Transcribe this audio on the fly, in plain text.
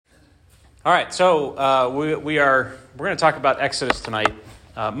All right, so we're going to talk about Exodus tonight,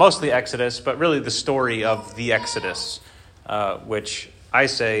 mostly Exodus, but really the story of the Exodus, which I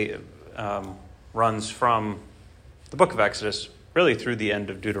say runs from the book of Exodus really through the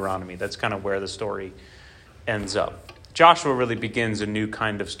end of Deuteronomy. That's kind of where the story ends up. Joshua really begins a new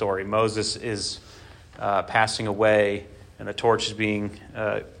kind of story. Moses is passing away, and the torch is being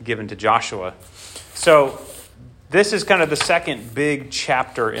given to Joshua. So this is kind of the second big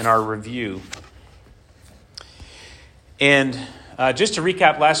chapter in our review. And just to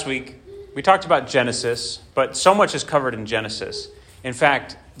recap last week, we talked about Genesis, but so much is covered in Genesis. In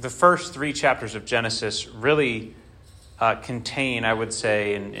fact, the first 3 chapters of Genesis really contain, I would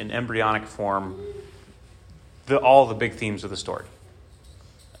say, in embryonic form, all the big themes of the story.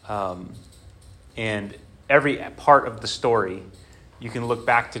 And every part of the story, you can look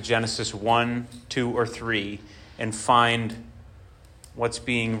back to Genesis 1, 2, or 3 and find what's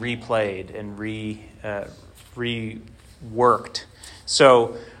being replayed and reworked.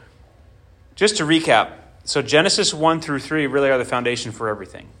 So just to recap, so Genesis 1 through 3 really are the foundation for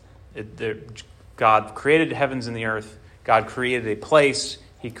everything. God created the heavens and the earth. God created a place.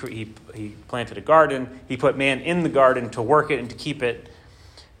 He planted a garden. He put man in the garden to work it and to keep it.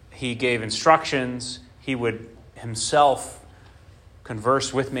 He gave instructions. He would himself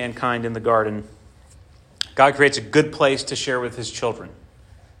converse with mankind in the garden. God creates a good place to share with his children,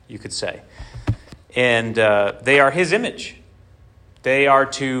 you could say. And they are his image. They are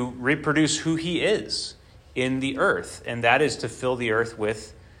to reproduce who he is in the earth. And that is to fill the earth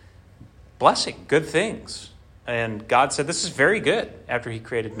with blessing, good things. And God said, this is very good after he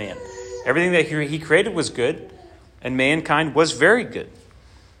created man. Everything that he created was good, and mankind was very good.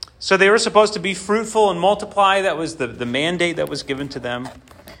 So they were supposed to be fruitful and multiply. That was the mandate that was given to them.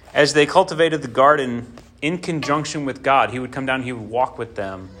 As they cultivated the garden in conjunction with God, he would come down, he would walk with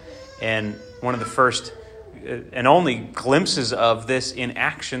them. And one of the first and only glimpses of this in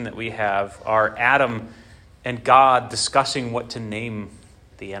action that we have are Adam and God discussing what to name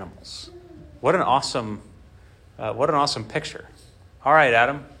the animals. What an awesome picture. All right,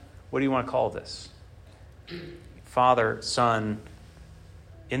 Adam, what do you want to call this? Father, son,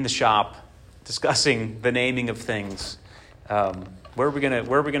 in the shop, discussing the naming of things. Where are we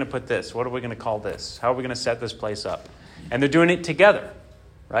gonna put this? What are we gonna call this? How are we gonna set this place up? And they're doing it together,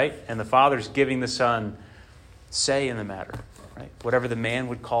 right? And the Father's giving the Son say in the matter, right? Whatever the man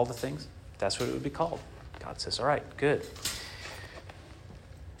would call the things, that's what it would be called. God says, all right, good.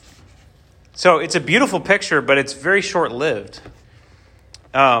 So it's a beautiful picture, but it's very short-lived.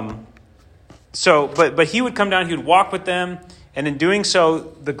 But he would come down, he would walk with them, and in doing so,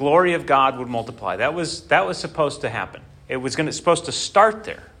 the glory of God would multiply. That was supposed to happen. It was supposed to start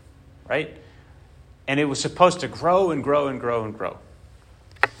there, right? And it was supposed to grow and grow and grow and grow.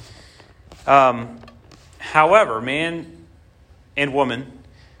 However, man and woman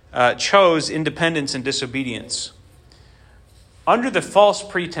chose independence and disobedience under the false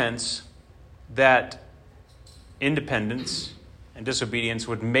pretense that independence and disobedience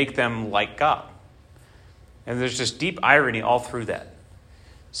would make them like God. And there's just deep irony all through that.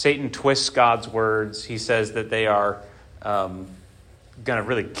 Satan twists God's words. He says that they are going to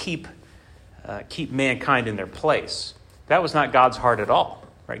really keep mankind in their place. That was not God's heart at all.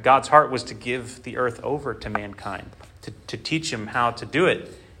 Right? God's heart was to give the earth over to mankind, to teach him how to do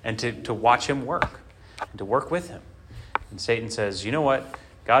it, and to watch him work, and to work with him. And Satan says, you know what?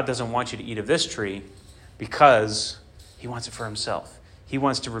 God doesn't want you to eat of this tree because he wants it for himself. He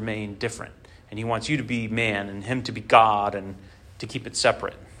wants to remain different. And he wants you to be man and him to be God and to keep it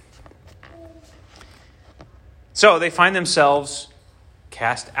separate. So they find themselves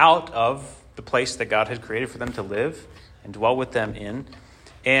cast out of the place that God had created for them to live and dwell with them in.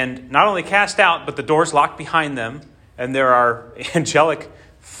 And not only cast out, but the door's locked behind them. And there are angelic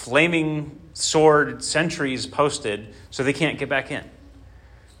flaming sword sentries posted so they can't get back in.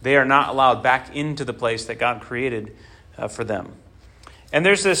 They are not allowed back into the place that God created for them. And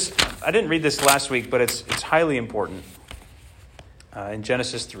there's this, I didn't read this last week, but it's highly important in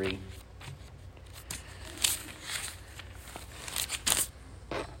Genesis 3.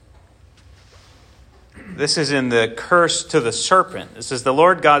 This is in the curse to the serpent. It says, the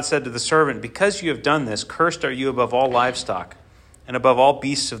Lord God said to the serpent, because you have done this, cursed are you above all livestock and above all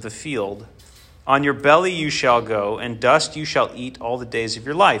beasts of the field. On your belly you shall go, and dust you shall eat all the days of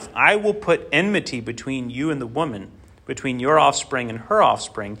your life. I will put enmity between you and the woman, between your offspring and her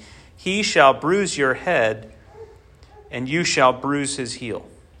offspring. He shall bruise your head, and you shall bruise his heel.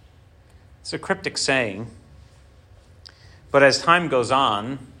 It's a cryptic saying, but as time goes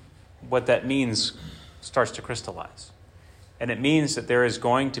on, what that means starts to crystallize. And it means that there is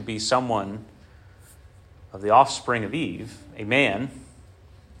going to be someone of the offspring of Eve, a man,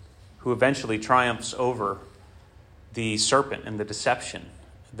 who eventually triumphs over the serpent and the deception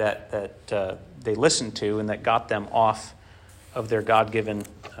that they listened to and that got them off of their God-given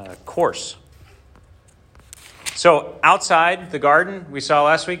course. So outside the garden, we saw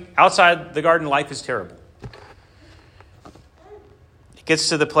last week, outside the garden, life is terrible. It gets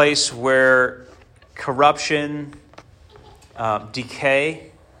to the place where corruption,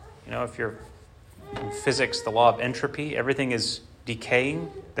 decay, if you're in physics, the law of entropy, everything is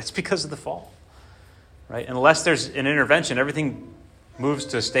decaying. That's because of the fall, right? Unless there's an intervention, everything moves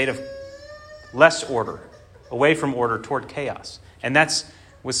to a state of less order, away from order toward chaos. And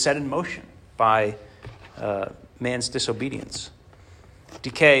was set in motion by man's disobedience.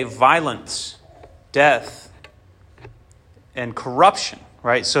 Decay, violence, death, and corruption,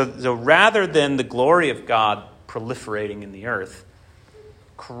 right? So rather than the glory of God proliferating in the earth,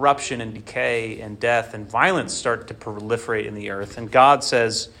 corruption and decay and death and violence start to proliferate in the earth. And God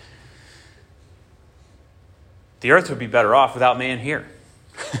says, the earth would be better off without man here.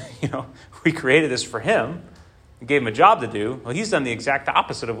 We created this for him and gave him a job to do. Well, he's done the exact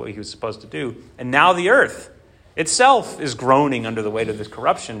opposite of what he was supposed to do. And now the earth itself is groaning under the weight of this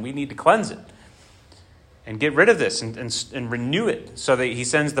corruption. We need to cleanse it and get rid of this and renew it. So that he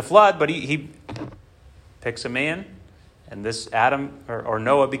sends the flood, but he picks a man, and this Adam or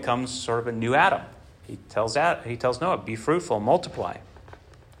Noah becomes sort of a new Adam. He tells Noah, be fruitful, multiply.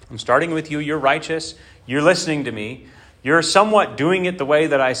 I'm starting with you. You're righteous. You're listening to me. You're somewhat doing it the way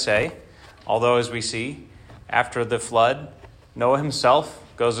that I say. Although, as we see, after the flood, Noah himself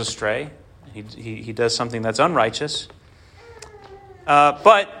goes astray. He does something that's unrighteous.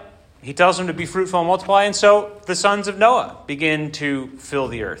 But he tells him to be fruitful and multiply. And so the sons of Noah begin to fill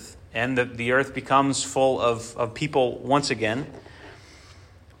the earth. And the earth becomes full of people once again.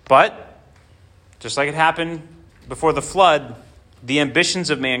 But, just like it happened before the flood, the ambitions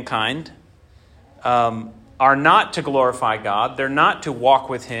of mankind are not to glorify God. They're not to walk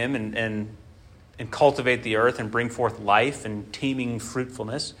with him and cultivate the earth and bring forth life and teeming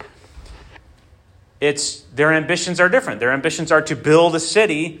fruitfulness. Their ambitions are different. Their ambitions are to build a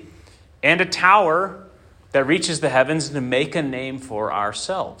city and a tower that reaches the heavens and to make a name for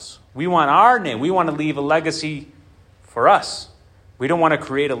ourselves. We want our name. We want to leave a legacy for us. We don't want to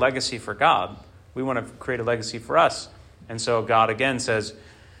create a legacy for God. We want to create a legacy for us. And so God again says,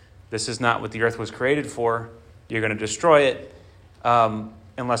 this is not what the earth was created for. You're going to destroy it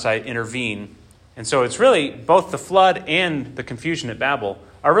unless I intervene. And so it's really both the flood and the confusion at Babel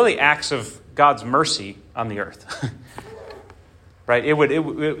are really acts of God's mercy on the earth. Right? It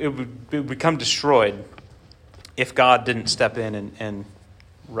would become destroyed if God didn't step in and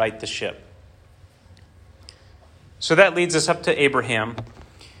right the ship. So that leads us up to Abraham.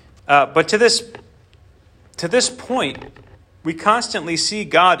 But to this point, we constantly see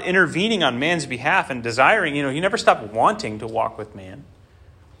God intervening on man's behalf and desiring, he never stopped wanting to walk with man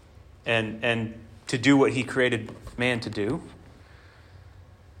and to do what he created man to do.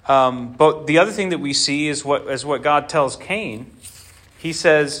 But the other thing that we see is what God tells Cain. He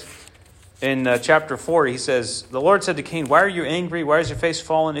says in chapter 4, he says, the Lord said to Cain, why are you angry? Why is your face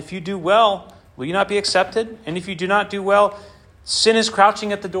fallen? If you do well, will you not be accepted? And if you do not do well, sin is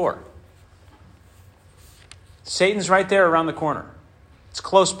crouching at the door. Satan's right there around the corner. It's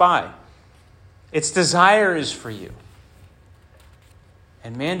close by. Its desire is for you.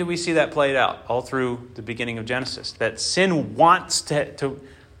 And man, do we see that played out all through the beginning of Genesis. That sin wants to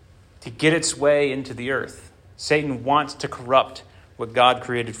get its way into the earth. Satan wants to corrupt what God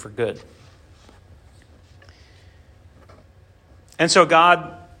created for good. And so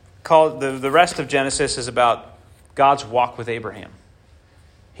God called, the rest of Genesis is about God's walk with Abraham.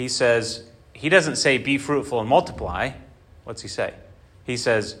 He says, he doesn't say, be fruitful and multiply. What's he say? He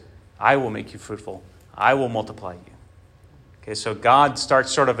says, I will make you fruitful. I will multiply you. Okay, so God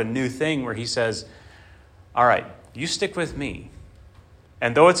starts sort of a new thing where he says, all right, you stick with me.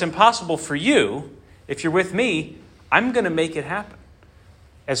 And though it's impossible for you, if you're with me, I'm going to make it happen.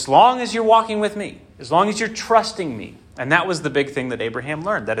 As long as you're walking with me, as long as you're trusting me. And that was the big thing that Abraham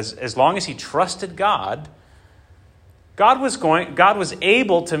learned. That is, as long as he trusted God, God was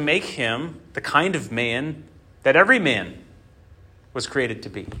able to make him the kind of man that every man was created to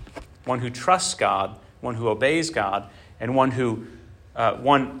be. One who trusts God, one who obeys God, and one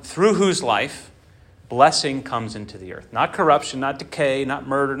through whose life blessing comes into the earth. Not corruption, not decay, not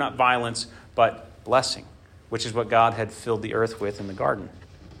murder, not violence, but blessing, which is what God had filled the earth with in the garden.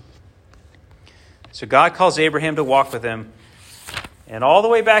 So God calls Abraham to walk with him. And all the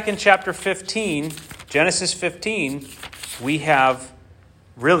way back in chapter 15, Genesis 15, we have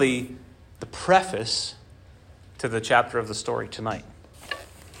really the preface to the chapter of the story tonight.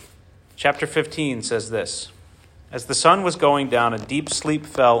 Chapter 15 says this: As the sun was going down, a deep sleep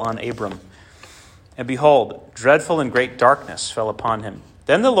fell on Abram. And behold, dreadful and great darkness fell upon him.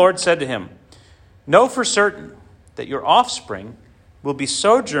 Then the Lord said to him, Know for certain that your offspring will be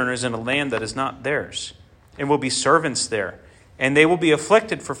sojourners in a land that is not theirs, and will be servants there, and they will be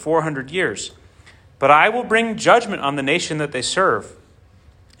afflicted for 400 years. But I will bring judgment on the nation that they serve,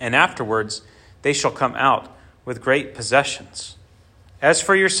 and afterwards they shall come out with great possessions. As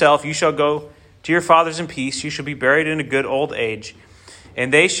for yourself, you shall go to your fathers in peace. You shall be buried in a good old age,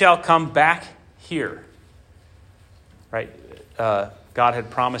 and they shall come back here. Right? God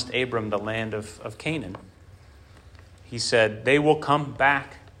had promised Abram the land of Canaan. He said, they will come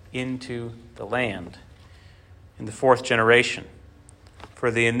back into the land in the fourth generation, for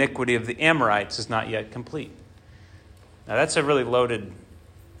the iniquity of the Amorites is not yet complete. Now that's a really loaded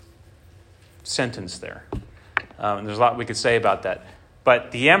sentence there. And there's a lot we could say about that.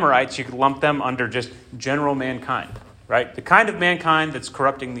 But the Amorites, you could lump them under just general mankind, right? The kind of mankind that's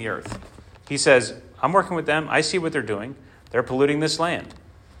corrupting the earth. He says, I'm working with them. I see what they're doing. They're polluting this land.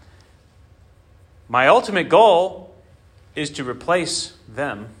 My ultimate goal is to replace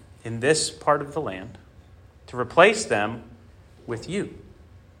them in this part of the land, to replace them with you,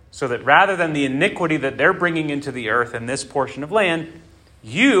 so that rather than the iniquity that they're bringing into the earth in this portion of land,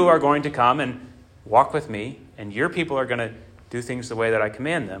 you are going to come and walk with me, and your people are going to do things the way that I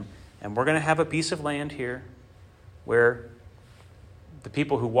command them, and we're going to have a piece of land here where the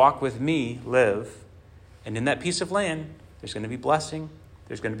people who walk with me live, and in that piece of land, there's going to be blessing,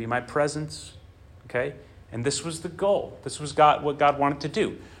 there's going to be my presence, okay? And this was the goal. This was what God wanted to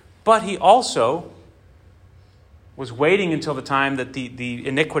do. But he also was waiting until the time that the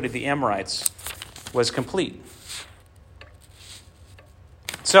iniquity of the Amorites was complete.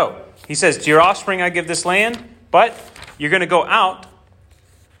 So, he says, to your offspring I give this land, but you're going to go out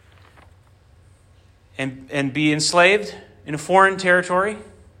and be enslaved in a foreign territory,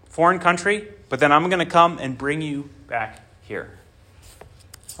 foreign country, but then I'm going to come and bring you back here.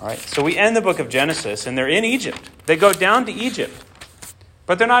 All right, so we end the book of Genesis, and they're in Egypt. They go down to Egypt,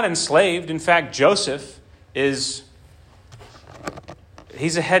 but they're not enslaved. In fact, Joseph he's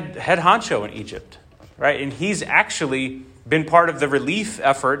a head honcho in Egypt, right? And he's actually been part of the relief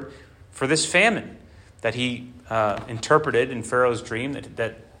effort for this famine that he interpreted in Pharaoh's dream,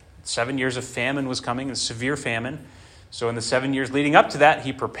 that 7 years of famine was coming, a severe famine. So in the 7 years leading up to that,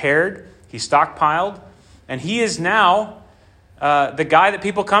 he prepared, he stockpiled, and he is now the guy that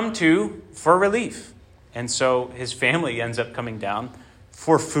people come to for relief. And so his family ends up coming down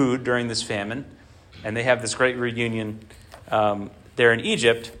for food during this famine, and they have this great reunion there in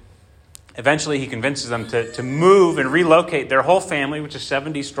Egypt. Eventually he convinces them to move and relocate their whole family, which is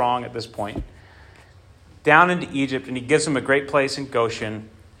 70 strong at this point, down into Egypt, and he gives them a great place in Goshen,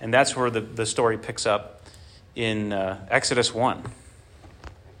 and that's where the story picks up in Exodus 1.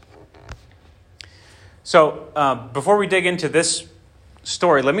 So before we dig into this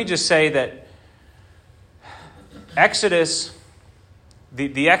story, let me just say that Exodus,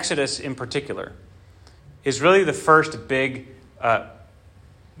 the Exodus in particular, is really the first big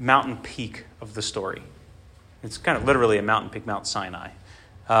mountain peak of the story. It's kind of literally a mountain peak, Mount Sinai.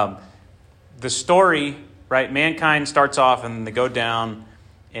 The story, right, mankind starts off and they go down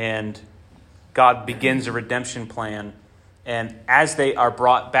and God begins a redemption plan. And as they are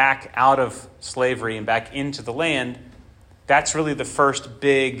brought back out of slavery and back into the land, that's really the first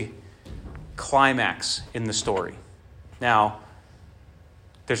big climax in the story. Now,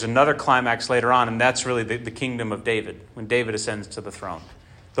 there's another climax later on, and that's really the kingdom of David, when David ascends to the throne.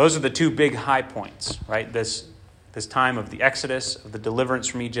 Those are the two big high points, right? This time of the Exodus, of the deliverance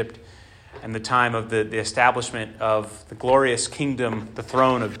from Egypt, and the time of the establishment of the glorious kingdom, the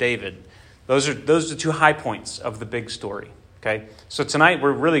throne of David. Those are the two high points of the big story. Okay, so tonight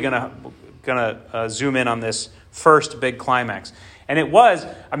we're really gonna zoom in on this first big climax, and it was.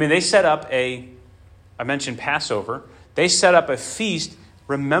 I mean, they set up I mentioned Passover. They set up a feast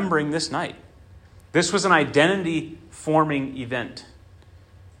remembering this night. This was an identity-forming event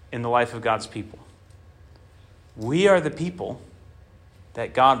in the life of God's people. We are the people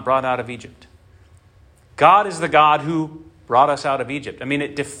that God brought out of Egypt. God is the God who brought us out of Egypt. I mean,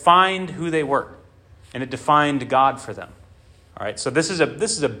 it defined who they were, and it defined God for them. All right, so this is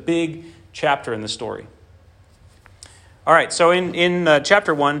a big chapter in the story. All right, so in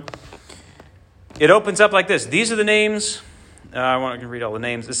chapter 1, it opens up like this. These are the names. I can read all the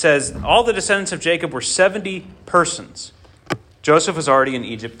names. It says, all the descendants of Jacob were 70 persons. Joseph was already in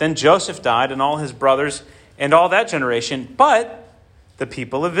Egypt. Then Joseph died, and all his brothers and all that generation. But the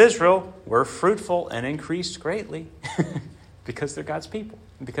people of Israel were fruitful and increased greatly because they're God's people,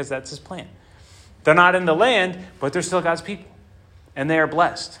 because that's his plan. They're not in the land, but they're still God's people, and they are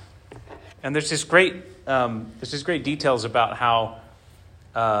blessed. And there's this great details about how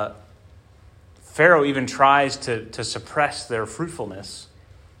Pharaoh even tries to suppress their fruitfulness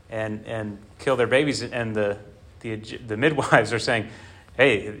and kill their babies. And the midwives are saying,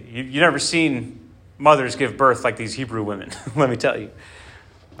 hey, you never seen mothers give birth like these Hebrew women, let me tell you.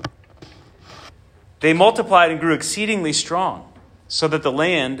 They multiplied and grew exceedingly strong, so that the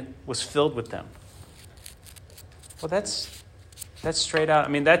land was filled with them. Well, that's straight out. I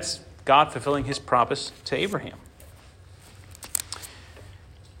mean, that's God fulfilling his promise to Abraham.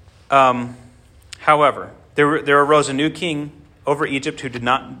 However, there arose a new king over Egypt who did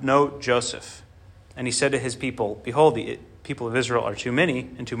not know Joseph. And he said to his people, behold, the people of Israel are too many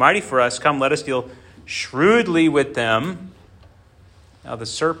and too mighty for us. Come, let us deal shrewdly with them. Now, the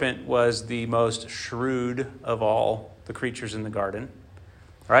serpent was the most shrewd of all the creatures in the garden.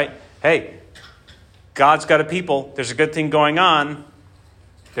 All right? Hey, God's got a people. There's a good thing going on.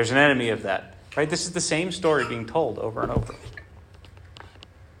 There's an enemy of that. Right? This is the same story being told over and over.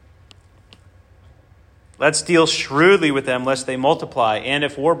 Let's deal shrewdly with them, lest they multiply. And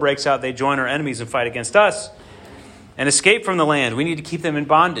if war breaks out, they join our enemies and fight against us and escape from the land. We need to keep them in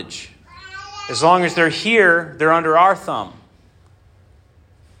bondage. As long as they're here, they're under our thumb.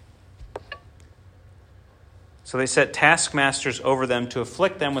 So they set taskmasters over them to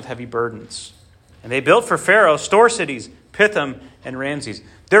afflict them with heavy burdens. And they built for Pharaoh store cities, Pithom and Ramses.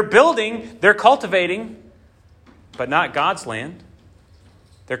 They're building, they're cultivating, but not God's land.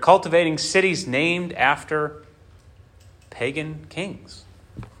 They're cultivating cities named after pagan kings.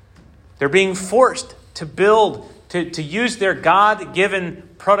 They're being forced to build, to use their God-given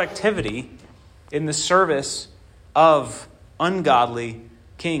productivity in the service of ungodly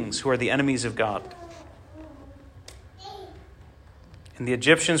kings who are the enemies of God. And the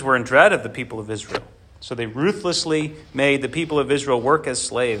Egyptians were in dread of the people of Israel. So they ruthlessly made the people of Israel work as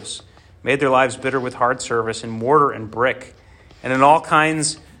slaves, made their lives bitter with hard service in mortar and brick, and in all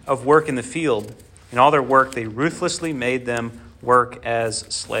kinds of work in the field. In all their work, they ruthlessly made them work as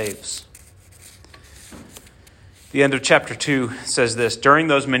slaves. The end of chapter 2 says this: during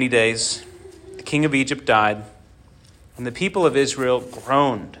those many days, the king of Egypt died, and the people of Israel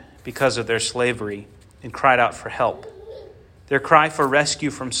groaned because of their slavery and cried out for help. Their cry for rescue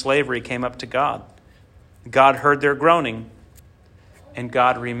from slavery came up to God. God heard their groaning, and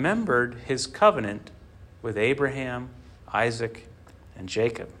God remembered his covenant with Abraham, Isaac, and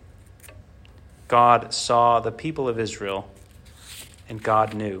Jacob. God saw the people of Israel, and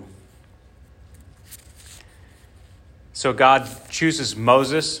God knew. So God chooses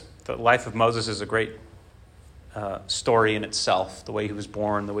Moses. The life of Moses is a great story in itself. The way he was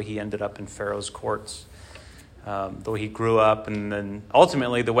born, the way he ended up in Pharaoh's courts, the way he grew up, and then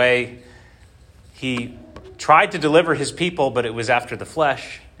ultimately the way he tried to deliver his people, but it was after the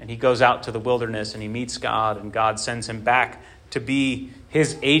flesh. And he goes out to the wilderness and he meets God, and God sends him back to be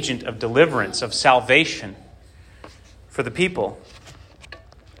his agent of deliverance, of salvation for the people.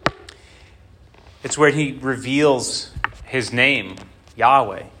 It's where he reveals his name,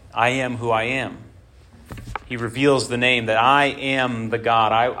 Yahweh. I am who I am. He reveals the name that I am the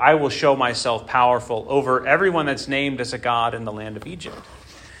God. I will show myself powerful over everyone that's named as a god in the land of Egypt.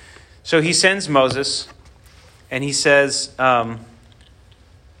 So he sends Moses, and he says,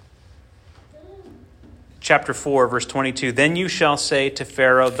 chapter 4, verse 22, then you shall say to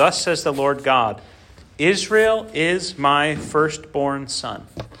Pharaoh, thus says the Lord God, Israel is my firstborn son.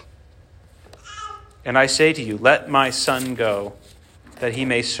 And I say to you, let my son go, that he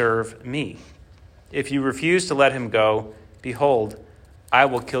may serve me. If you refuse to let him go, behold, I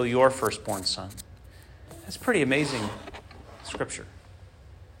will kill your firstborn son. That's pretty amazing scripture.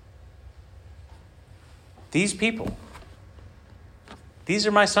 These people, these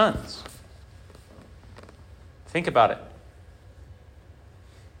are my sons. Think about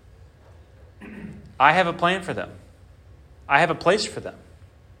it. I have a plan for them. I have a place for them.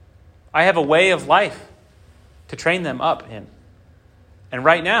 I have a way of life to train them up in. And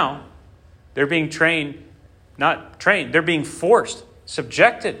right now, they're being they're being forced,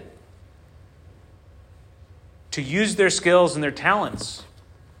 subjected to use their skills and their talents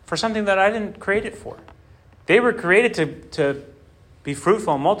for something that I didn't create it for. They were created to be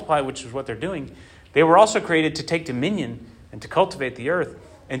fruitful and multiply, which is what they're doing. They were also created to take dominion and to cultivate the earth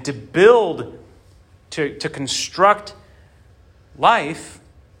and to build, to construct life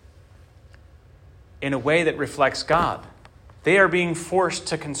in a way that reflects God. They are being forced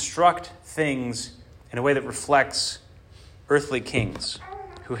to construct things in a way that reflects earthly kings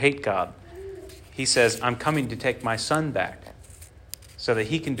who hate God. He says, I'm coming to take my son back so that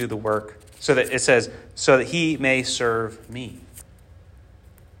he can do the work, so that it says, so that he may serve me.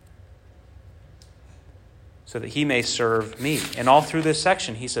 So that he may serve me. And all through this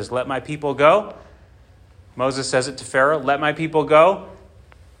section, he says, let my people go. Moses says it to Pharaoh, let my people go,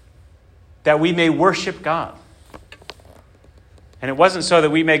 that we may worship God. And it wasn't so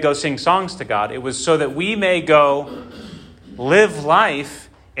that we may go sing songs to God. It was so that we may go live life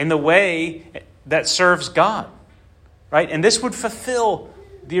in the way that serves God. Right? And this would fulfill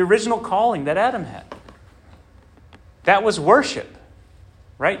the original calling that Adam had. That was worship.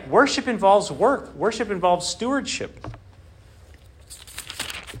 Right? Worship involves work. Worship involves stewardship.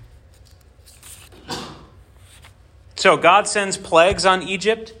 So God sends plagues on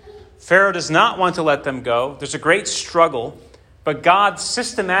Egypt. Pharaoh does not want to let them go. There's a great struggle. But God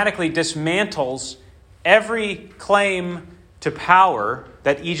systematically dismantles every claim to power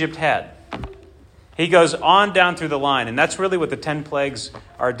that Egypt had. He goes on down through the line. And that's really what the 10 plagues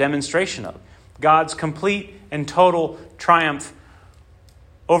are a demonstration of. God's complete and total triumph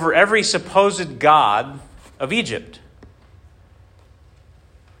over every supposed god of Egypt.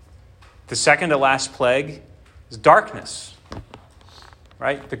 The second to last plague is darkness.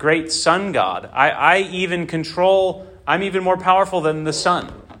 Right? The great sun god. I'm even more powerful than the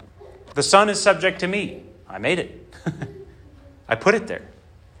sun. The sun is subject to me. I made it. I put it there.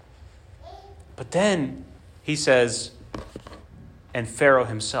 But then he says, and Pharaoh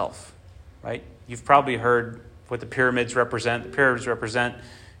himself. Right? You've probably heard what the pyramids represent. The pyramids represent,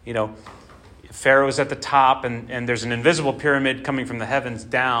 Pharaoh is at the top, and there's an invisible pyramid coming from the heavens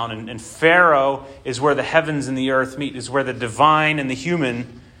down. And Pharaoh is where the heavens and the earth meet, is where the divine and the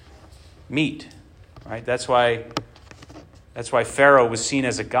human meet. Right? That's why Pharaoh was seen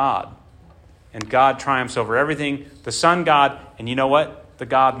as a god. And God triumphs over everything. The sun god, and you know what? The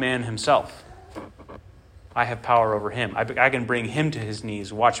God-man himself. I have power over him. I can bring him to his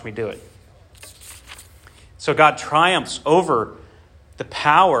knees. Watch me do it. So God triumphs over the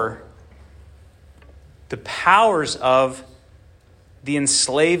powers of the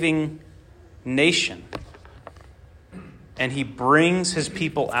enslaving nation. And he brings his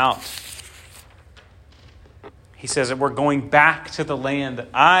people out. He says that we're going back to the land that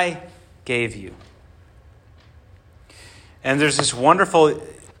I gave you. And there's this wonderful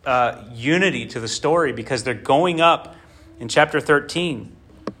unity to the story because they're going up in chapter 13.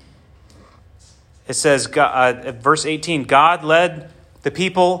 It says, verse 18, God led the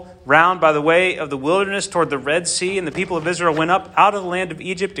people round by the way of the wilderness toward the Red Sea, and the people of Israel went up out of the land of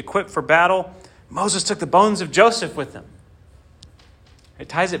Egypt equipped for battle. Moses took the bones of Joseph with him. It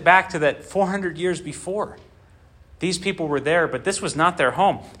ties it back to that 400 years before. These people were there, but this was not their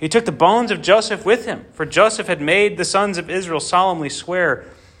home. He took the bones of Joseph with him, for Joseph had made the sons of Israel solemnly swear,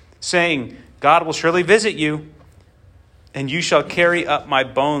 saying, God will surely visit you, and you shall carry up my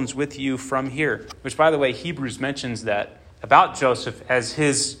bones with you from here. Which, by the way, Hebrews mentions that about Joseph as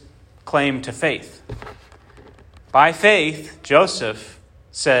his claim to faith. By faith, Joseph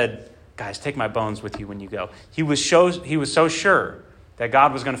said, guys, take my bones with you when you go. He was so sure that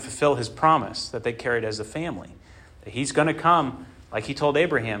God was going to fulfill his promise that they carried as a family. That he's going to come, like he told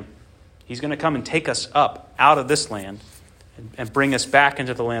Abraham, he's going to come and take us up out of this land and bring us back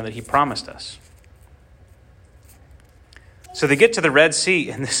into the land that he promised us. So they get to the Red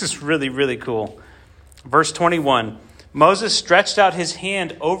Sea, and this is really, really cool. Verse 21, Moses stretched out his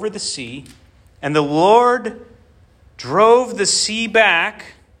hand over the sea, and the Lord drove the sea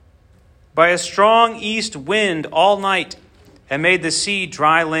back by a strong east wind all night and made the sea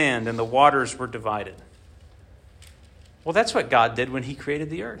dry land, and the waters were divided. Well, that's what God did when he created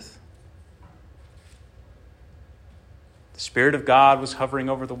the earth. The Spirit of God was hovering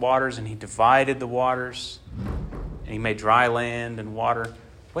over the waters, and he divided the waters, and he made dry land and water.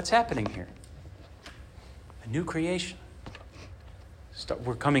 What's happening here? A new creation.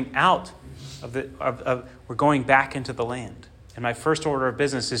 We're coming out of we're going back into the land. And my first order of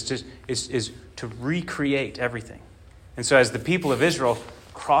business is to recreate everything. And so as the people of Israel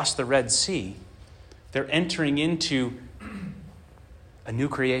cross the Red Sea, they're entering into a new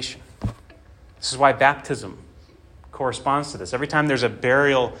creation. This is why baptism corresponds to this. Every time there's a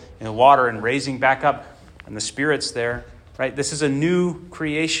burial in the water and raising back up, and the Spirit's there, right? This is a new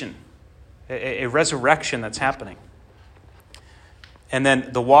creation, a resurrection that's happening. And then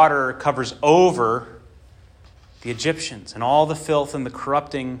the water covers over the Egyptians and all the filth and the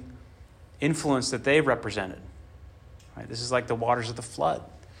corrupting influence that they represented. Right? This is like the waters of the flood.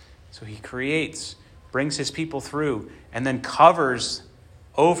 So he creates, brings his people through, and then covers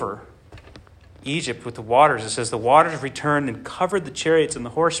over Egypt with the waters. It says, the waters returned and covered the chariots and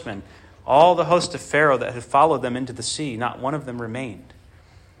the horsemen. All the host of Pharaoh that had followed them into the sea, not one of them remained.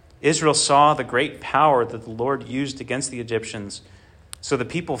 Israel saw the great power that the Lord used against the Egyptians. So the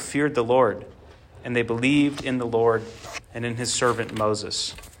people feared the Lord, and they believed in the Lord and in his servant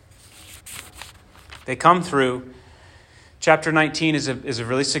Moses. They come through. Chapter 19 is a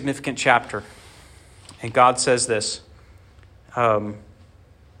really significant chapter. And God says this. Moses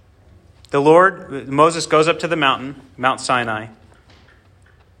goes up to the mountain, Mount Sinai.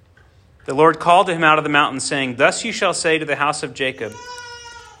 The Lord called to him out of the mountain, saying, "Thus you shall say to the house of Jacob,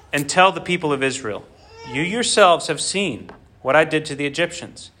 and tell the people of Israel, you yourselves have seen what I did to the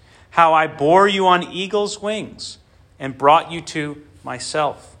Egyptians, how I bore you on eagle's wings and brought you to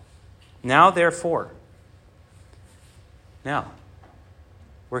myself. Now, therefore," now,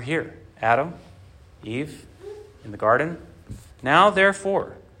 we're here. Adam, Eve, in the garden. "Now,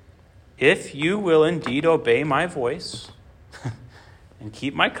 therefore, if you will indeed obey my voice and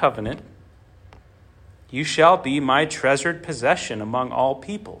keep my covenant, you shall be my treasured possession among all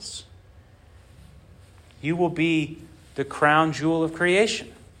peoples. You will be the crown jewel of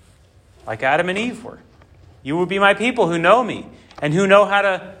creation, like Adam and Eve were. You will be my people who know me and who know how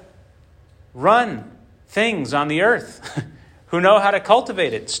to run things on the earth, who know how to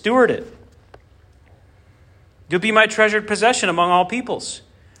cultivate it, steward it. You'll be my treasured possession among all peoples,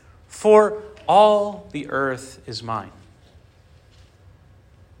 for all the earth is mine."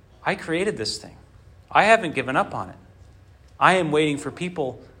 I created this thing. I haven't given up on it. I am waiting for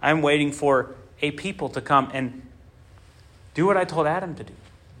people. I'm waiting for a people to come and do what I told Adam to do.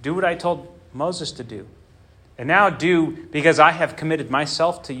 Do what I told Moses to do. And now do, because I have committed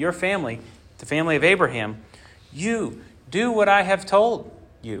myself to your family, the family of Abraham, you do what I have told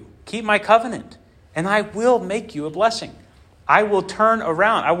you. Keep my covenant, and I will make you a blessing. I will turn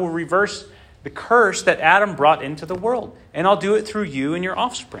around. I will reverse the curse that Adam brought into the world, and I'll do it through you and your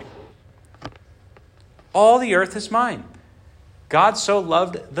offspring. All the earth is mine. God so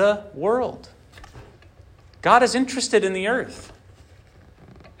loved the world. God is interested in the earth.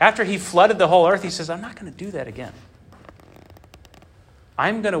 After he flooded the whole earth, he says, I'm not going to do that again.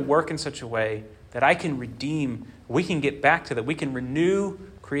 I'm going to work in such a way that I can redeem, we can get back to that. We can renew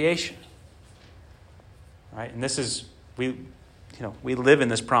creation. Right? And this is, we live in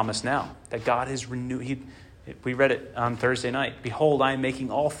this promise now that God has renewed. We read it on Thursday night. Behold, I am making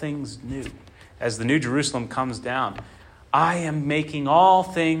all things new. As the New Jerusalem comes down, I am making all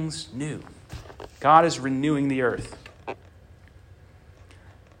things new. God is renewing the earth.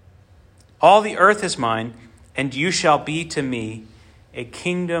 All the earth is mine, and you shall be to me a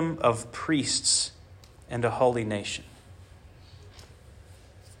kingdom of priests and a holy nation.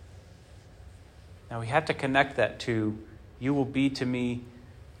 Now we have to connect that to, you will be to me,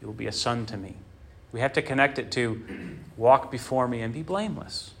 you will be a son to me. We have to connect it to, walk before me and be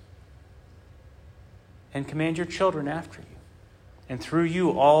blameless. And command your children after you. And through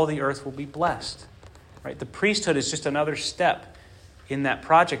you, all the earth will be blessed. Right? The priesthood is just another step in that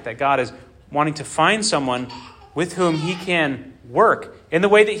project that God is wanting to find someone with whom he can work in the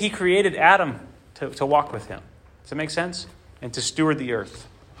way that he created Adam to walk with him. Does that make sense? And to steward the earth.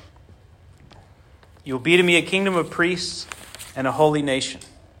 You'll be to me a kingdom of priests and a holy nation.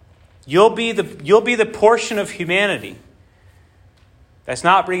 You'll be the portion of humanity that's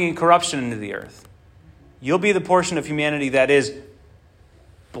not bringing corruption into the earth. You'll be the portion of humanity that is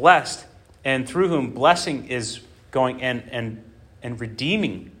blessed and through whom blessing is going and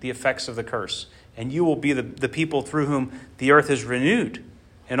redeeming the effects of the curse. And you will be the people through whom the earth is renewed.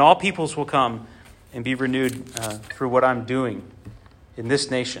 And all peoples will come and be renewed through what I'm doing in this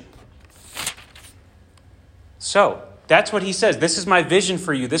nation. So, that's what he says. This is my vision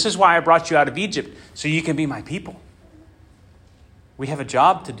for you. This is why I brought you out of Egypt, so you can be my people. We have a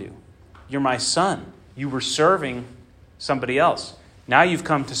job to do. You're my son. You were serving somebody else. Now you've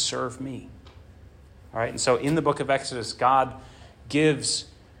come to serve me. All right. And so in the book of Exodus, God gives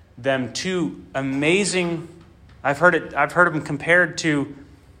them two amazing, I've heard them compared to,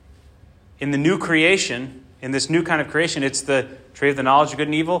 in the new creation, in this new kind of creation, it's the tree of the knowledge of good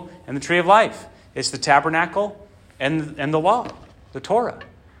and evil and the tree of life. It's the tabernacle and the law, the Torah.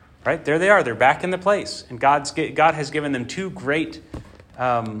 Right? There they are. They're back in the place. And God has given them two great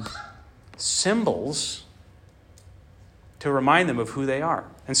symbols to remind them of who they are.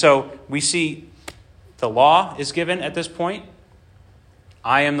 And so we see the law is given at this point.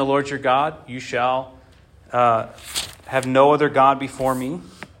 I am the Lord your God. You shall have no other God before me.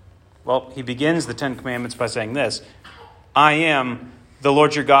 Well, he begins the Ten Commandments by saying this. I am the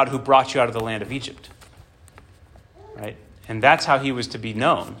Lord your God who brought you out of the land of Egypt. Right? And that's how he was to be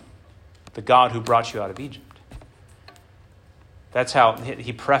known. the God who brought you out of Egypt. That's how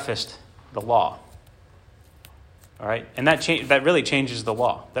he prefaced the law. All right? And that really changes the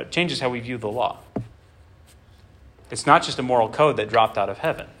law. That changes how we view the law. It's not just a moral code that dropped out of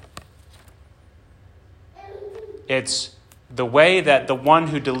heaven. It's the way that the one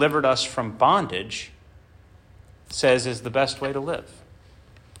who delivered us from bondage says is the best way to live.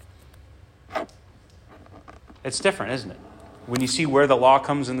 It's different, isn't it? When you see where the law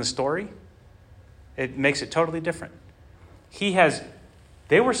comes in the story, it makes it totally different.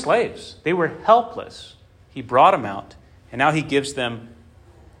 They were slaves. They were helpless. He brought them out, and now he gives them,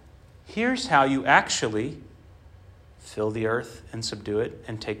 here's how you actually fill the earth and subdue it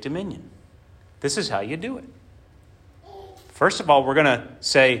and take dominion. This is how you do it. First of all, we're going to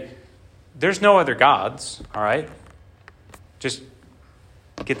say, there's no other gods, all right? Just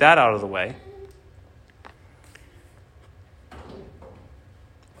get that out of the way.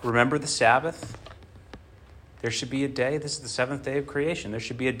 Remember the Sabbath? There should be a day, this is the seventh day of creation. There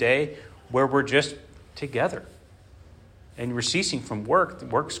should be a day where we're just together. And we're ceasing from work. The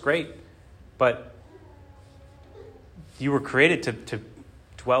work's great. But you were created to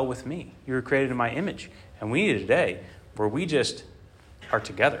dwell with me. You were created in my image. And we need a day where we just are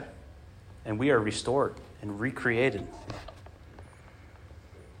together. And we are restored and recreated.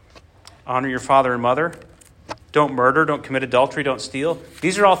 Honor your father and mother. Don't murder. Don't commit adultery. Don't steal.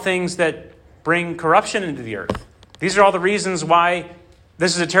 These are all things that bring corruption into the earth. These are all the reasons why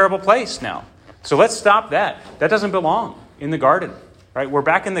this is a terrible place now. So let's stop that. That doesn't belong in the garden, right? We're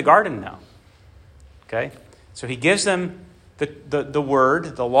back in the garden now. Okay? So he gives them the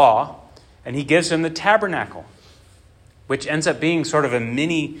word, the law, and he gives them the tabernacle, which ends up being sort of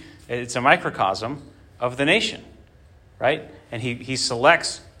it's a microcosm of the nation, right? And he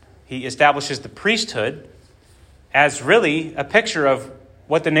establishes the priesthood as really a picture of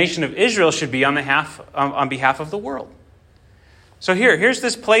what the nation of Israel should be on behalf of the world. So here's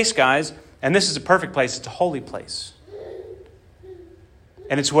this place, guys, and this is a perfect place. It's a holy place.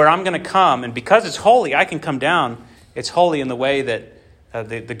 And it's where I'm going to come, and because it's holy, I can come down. It's holy in the way that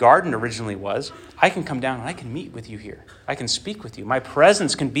the garden originally was. I can come down and I can meet with you here. I can speak with you. My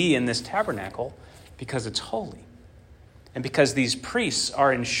presence can be in this tabernacle because it's holy. And because these priests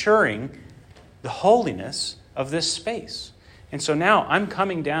are ensuring the holiness of this space. And so now I'm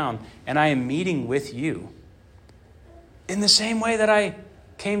coming down and I am meeting with you in the same way that I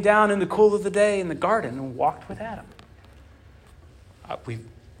came down in the cool of the day in the garden and walked with Adam.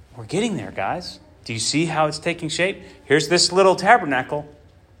 We're getting there, guys. Do you see how it's taking shape? Here's this little tabernacle,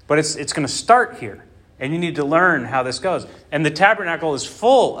 but it's going to start here. And you need to learn how this goes. And the tabernacle is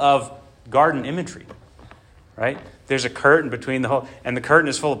full of garden imagery, right? There's a curtain between and the curtain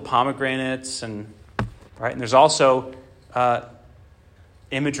is full of pomegranates and there's also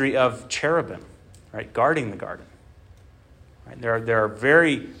imagery of cherubim, right, guarding the garden. Right? There are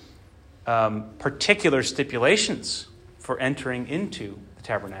very particular stipulations for entering into the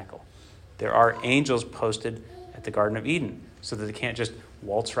tabernacle. There are angels posted at the Garden of Eden so that they can't just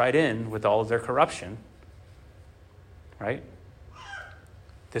waltz right in with all of their corruption. Right?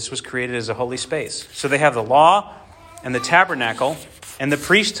 This was created as a holy space. So they have the law and the tabernacle and the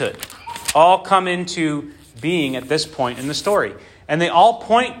priesthood all come into being at this point in the story. And they all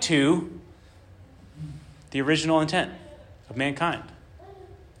point to the original intent of mankind.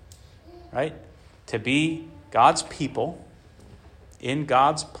 Right? To be God's people in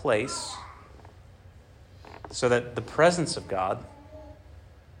God's place so that the presence of God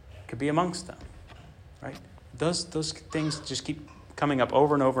could be amongst them. Right? Those things just keep coming up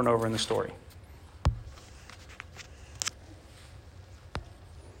over and over and over in the story.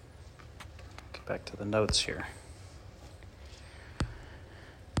 Get back to the notes here.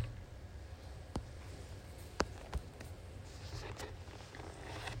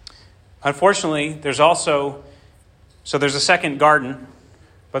 Unfortunately, there's a second garden,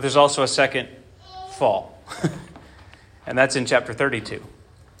 but there's also a second fall. And that's in chapter 32.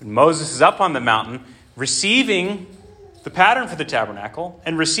 And Moses is up on the mountain receiving the pattern for the tabernacle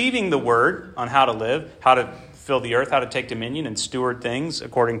and receiving the word on how to live, how to fill the earth, how to take dominion and steward things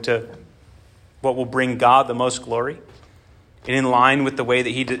according to what will bring God the most glory and in line with the way that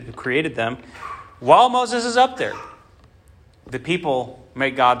he created them. While Moses is up there, the people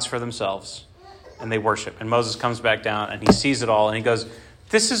make gods for themselves and they worship. And Moses comes back down and he sees it all and he goes,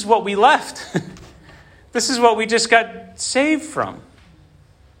 this is what we left. This is what we just got saved from.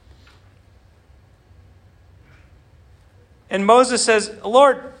 And Moses says,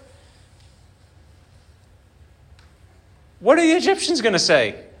 Lord, what are the Egyptians going to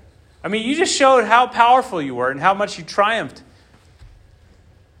say? I mean, you just showed how powerful you were and how much you triumphed.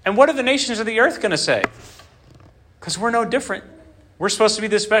 And what are the nations of the earth going to say? Because we're no different. We're supposed to be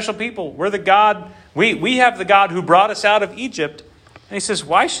this special people. We're the God. We have the God who brought us out of Egypt. And he says,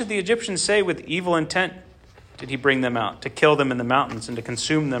 why should the Egyptians say with evil intent did he bring them out, to kill them in the mountains and to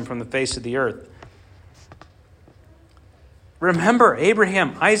consume them from the face of the earth? Remember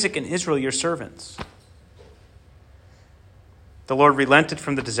Abraham, Isaac, and Israel, your servants. The Lord relented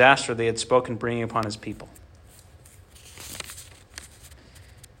from the disaster they had spoken, bringing upon his people.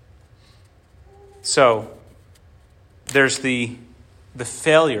 So, there's the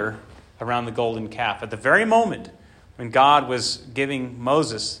failure around the golden calf. At the very moment when God was giving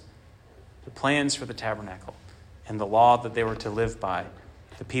Moses the plans for the tabernacle and the law that they were to live by,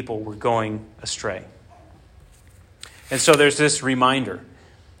 the people were going astray. And so there's this reminder.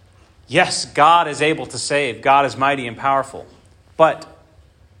 Yes, God is able to save. God is mighty and powerful. But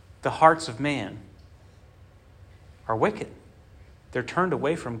the hearts of man are wicked. They're turned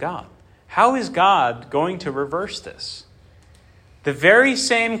away from God. How is God going to reverse this? The very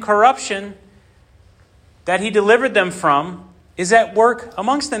same corruption that he delivered them from is at work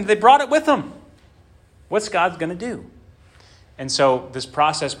amongst them. They brought it with them. What's God going to do? And so this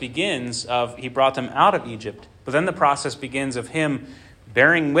process begins of he brought them out of Egypt, but then the process begins of him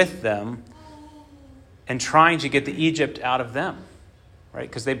bearing with them and trying to get the Egypt out of them, right?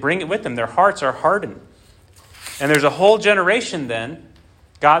 Because they bring it with them. Their hearts are hardened. And there's a whole generation then.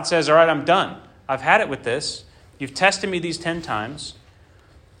 God says, all right, I'm done. I've had it with this. You've tested me these 10 times.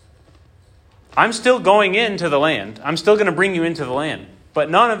 I'm still going into the land. I'm still going to bring you into the land.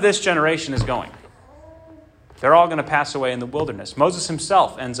 But none of this generation is going. They're all going to pass away in the wilderness. Moses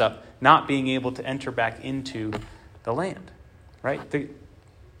himself ends up not being able to enter back into the land. Right? The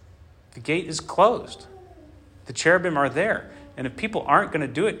gate is closed. The cherubim are there. And if people aren't going to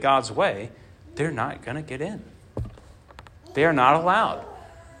do it God's way, they're not going to get in. They are not allowed.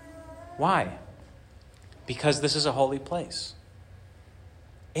 Why? Because this is a holy place.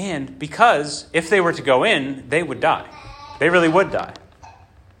 And because if they were to go in, they would die. They really would die.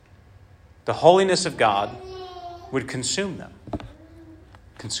 The holiness of God would consume them,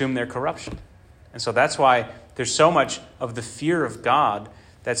 consume their corruption. And so that's why there's so much of the fear of God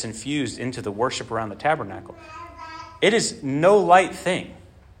that's infused into the worship around the tabernacle. It is no light thing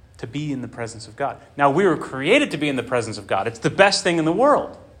to be in the presence of God. Now, we were created to be in the presence of God. It's the best thing in the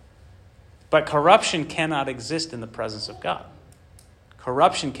world. But corruption cannot exist in the presence of God.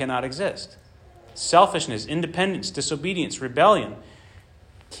 Corruption cannot exist. Selfishness, independence, disobedience, rebellion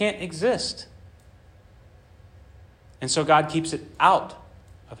can't exist. And so God keeps it out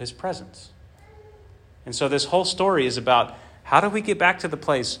of his presence. And so this whole story is about how do we get back to the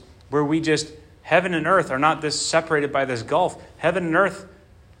place where we just, heaven and earth are not this separated by this gulf. Heaven and earth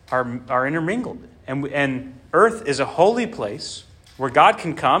are intermingled. And earth is a holy place where God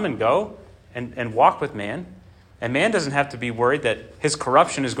can come and go and walk with man. And man doesn't have to be worried that his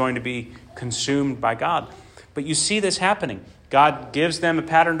corruption is going to be consumed by God. But you see this happening. God gives them a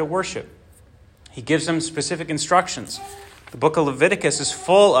pattern to worship. He gives them specific instructions. The book of Leviticus is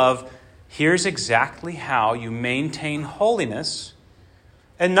full of, here's exactly how you maintain holiness.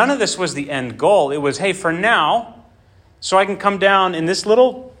 And none of this was the end goal. It was, hey, for now, so I can come down in this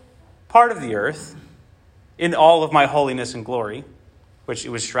little part of the earth in all of my holiness and glory, which it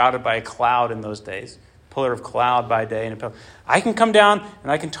was shrouded by a cloud in those days, pillar of cloud by day and a pillar. I can come down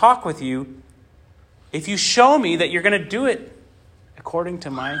and I can talk with you if you show me that you're going to do it according to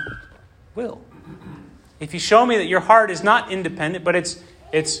my will. If you show me that your heart is not independent, but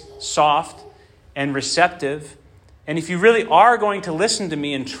it's soft and receptive, and if you really are going to listen to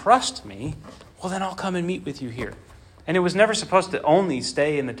me and trust me, well, then I'll come and meet with you here. And it was never supposed to only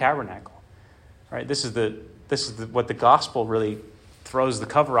stay in the tabernacle. Right? This is what the gospel really throws the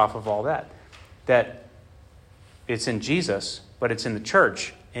cover off of all that. That it's in Jesus, but it's in the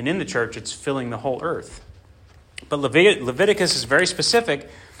church. And in the church, it's filling the whole earth. But Leviticus is very specific.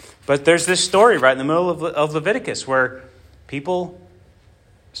 But there's this story right in the middle of Leviticus where people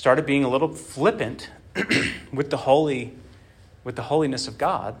started being a little flippant with the holiness of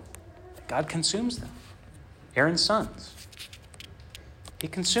God. God consumes them. Aaron's sons. He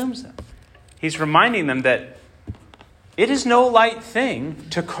consumes them. He's reminding them that it is no light thing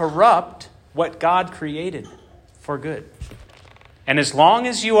to corrupt what God created for good. And as long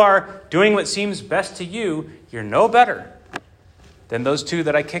as you are doing what seems best to you, you're no better than those two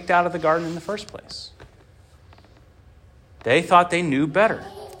that I kicked out of the garden in the first place. They thought they knew better.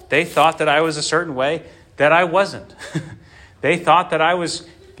 They thought that I was a certain way that I wasn't. They thought that I was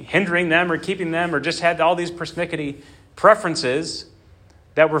hindering them or keeping them or just had all these persnickety preferences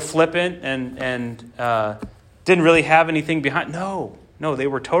that were flippant and didn't really have anything behind. No. No, they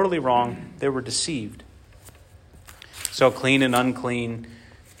were totally wrong. They were deceived. So clean and unclean,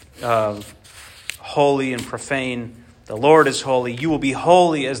 holy and profane. The Lord is holy. You will be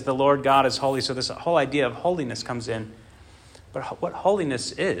holy as the Lord God is holy. So this whole idea of holiness comes in. But what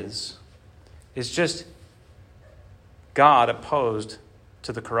holiness is just God opposed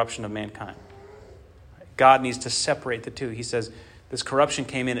to the corruption of mankind. God needs to separate the two. He says, this corruption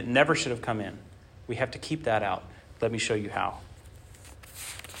came in. It never should have come in. We have to keep that out. Let me show you how.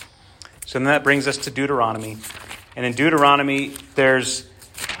 So then that brings us to Deuteronomy. And in Deuteronomy, it's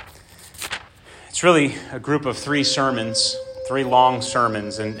really a group of 3 sermons, 3 long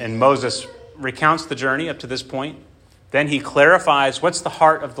sermons. And Moses recounts the journey up to this point. Then he clarifies what's the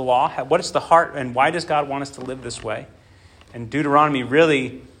heart of the law, what is the heart, and why does God want us to live this way? And Deuteronomy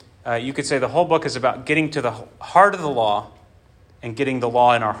really, you could say the whole book is about getting to the heart of the law and getting the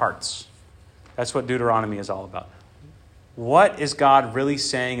law in our hearts. That's what Deuteronomy is all about. What is God really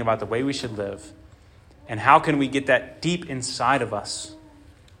saying about the way we should live? And how can we get that deep inside of us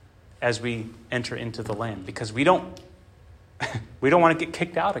as we enter into the land? Because we don't want to get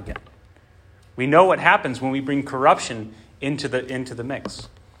kicked out again. We know what happens when we bring corruption into the mix.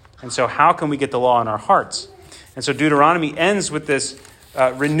 And so how can we get the law in our hearts? And so Deuteronomy ends with this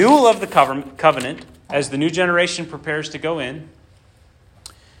renewal of the covenant as the new generation prepares to go in.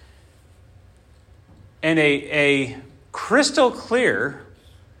 And a crystal clear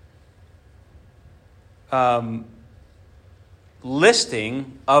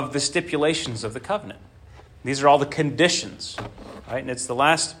listing of the stipulations of the covenant. These are all the conditions, right? And it's the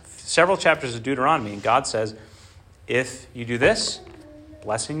last several chapters of Deuteronomy, and God says, if you do this,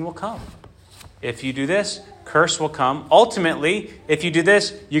 blessing will come. If you do this, curse will come. Ultimately, if you do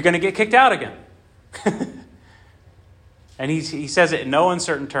this, you're going to get kicked out again. And he says it in no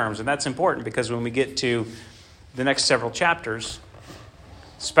uncertain terms, and that's important because when we get to the next several chapters,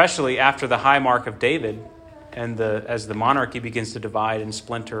 especially after the high mark of David, and as the monarchy begins to divide and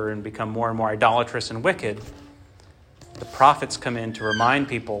splinter and become more and more idolatrous and wicked, the prophets come in to remind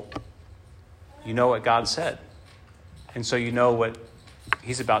people, you know what God said. And so you know what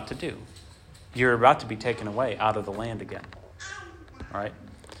he's about to do. You're about to be taken away out of the land again. All right?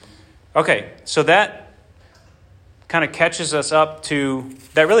 Okay, so that kind of catches us up to,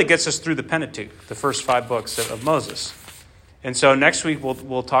 that really gets us through the Pentateuch, the first 5 books of Moses. And so next week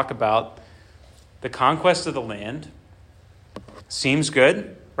we'll talk about the conquest of the land. Seems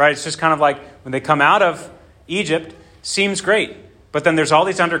good, right? It's just kind of like when they come out of Egypt, seems great. But then there's all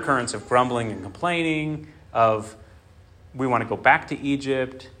these undercurrents of grumbling and complaining, of we want to go back to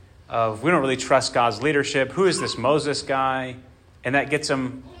Egypt, of we don't really trust God's leadership. Who is this Moses guy? And that gets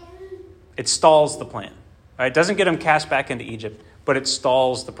them, it stalls the plan. Right? It doesn't get them cast back into Egypt, but it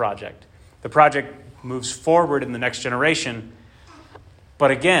stalls the project. The project moves forward in the next generation.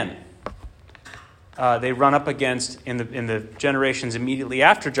 But again, they run up against, in the generations immediately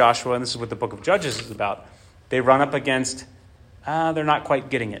after Joshua, and this is what the book of Judges is about, they run up against, they're not quite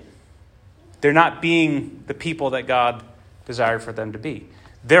getting it. They're not being the people that God desired for them to be.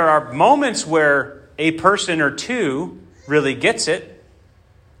 There are moments where a person or two really gets it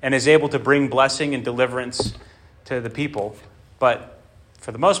and is able to bring blessing and deliverance to the people. But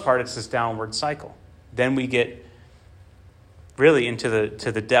for the most part, it's this downward cycle. Then we get really into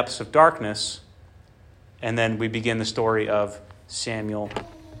the depths of darkness, and then we begin the story of Samuel,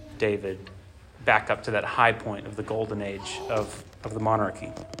 David, back up to that high point of the golden age of the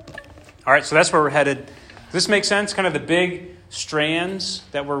monarchy. All right, so that's where we're headed. Does this make sense? Kind of the big strands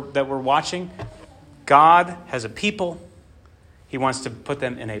that we're watching. God has a people. He wants to put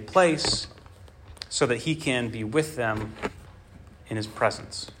them in a place so that he can be with them in his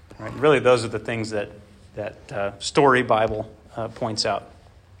presence. Right? Really, those are the things that Story Bible points out.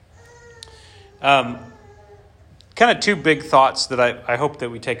 Kind of 2 big thoughts that I hope that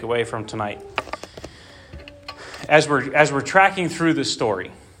we take away from tonight. As we're tracking through the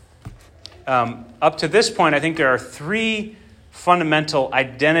story, up to this point, I think there are 3 fundamental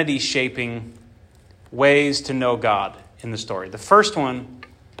identity-shaping ways to know God in the story. The first one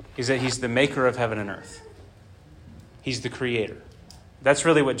is that he's the maker of heaven and earth. He's the creator. That's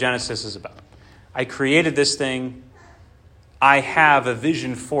really what Genesis is about. I created this thing. I have a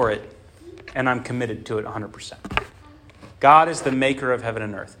vision for it, and I'm committed to it 100%. God is the maker of heaven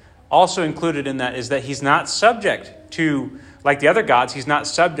and earth. Also included in that is that he's not subject to, like the other gods, he's not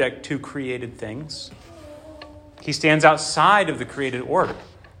subject to created things. He stands outside of the created order.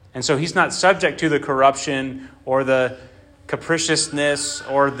 And so he's not subject to the corruption or the capriciousness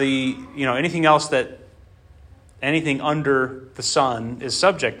or the, anything else that anything under the sun is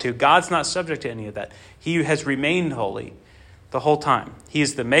subject to. God's not subject to any of that. He has remained holy. the whole time. He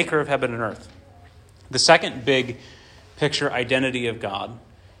is the maker of heaven and earth. The second big picture identity of God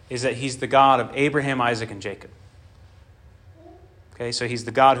is that he's the God of Abraham, Isaac, and Jacob. Okay, so he's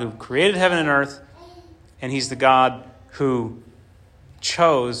the God who created heaven and earth, and he's the God who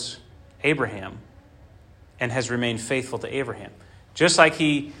chose Abraham and has remained faithful to Abraham. Just like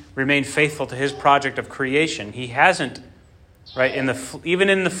he remained faithful to his project of creation, he hasn't, right? Even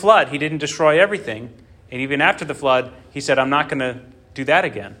in the flood, he didn't destroy everything. And even after the flood, he said, I'm not going to do that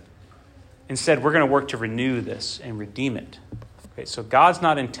again. Instead, we're going to work to renew this and redeem it. Okay, so God's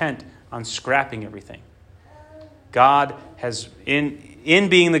not intent on scrapping everything. God has, in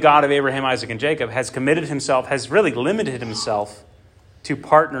being the God of Abraham, Isaac, and Jacob, has committed himself, has really limited himself to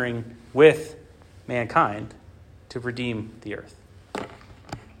partnering with mankind to redeem the earth.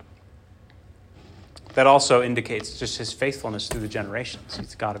 That also indicates just his faithfulness through the generations.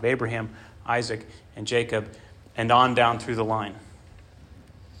 He's the God of Abraham, Isaac, and Jacob, and on down through the line.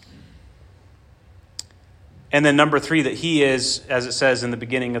 And then number 3, that he is, as it says in the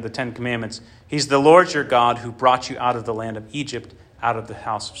beginning of the Ten Commandments, he's the Lord your God who brought you out of the land of Egypt, out of the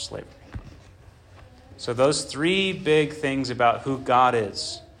house of slavery. So those 3 big things about who God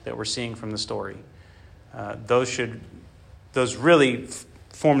is that we're seeing from the story, those really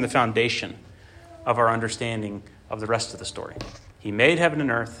form the foundation of our understanding of the rest of the story. He made heaven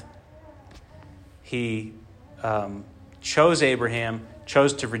and earth. He chose Abraham,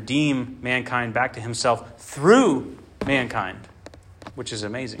 chose to redeem mankind back to himself through mankind, which is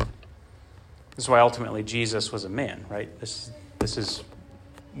amazing. This is why ultimately Jesus was a man, right? This is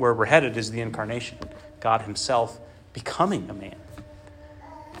where we're headed, is the incarnation. God himself becoming a man,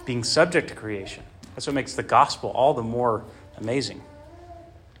 being subject to creation. That's what makes the gospel all the more amazing.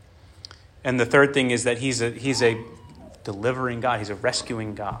 And the third thing is that he's a delivering God. He's a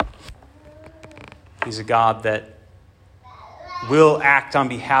rescuing God. He's a God that will act on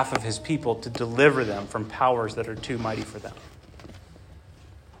behalf of his people to deliver them from powers that are too mighty for them.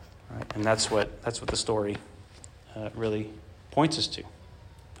 All right? And that's what the story really points us to.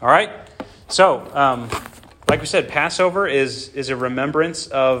 All right? So, like we said, Passover is a remembrance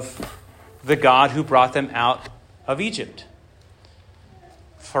of the God who brought them out of Egypt.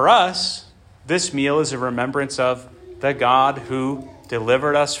 For us, this meal is a remembrance of the God who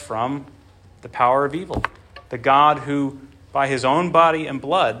delivered us from the power of evil. The God who, by his own body and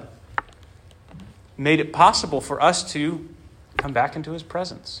blood, made it possible for us to come back into his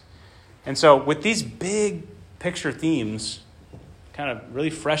presence. And so with these big picture themes kind of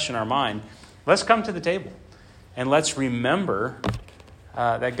really fresh in our mind, let's come to the table and let's remember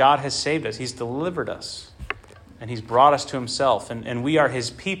that God has saved us. He's delivered us and he's brought us to himself, and we are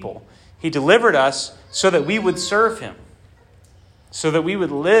his people. He delivered us so that we would serve him, so that we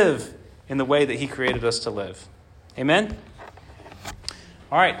would live in the way that he created us to live. Amen?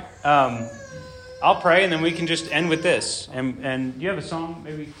 All right. I'll pray, and then we can just end with this. And you have a song,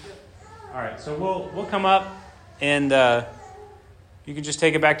 maybe? All right. So we'll come up, and you can just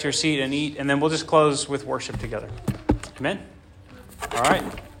take it back to your seat and eat, and then we'll just close with worship together. Amen? All right.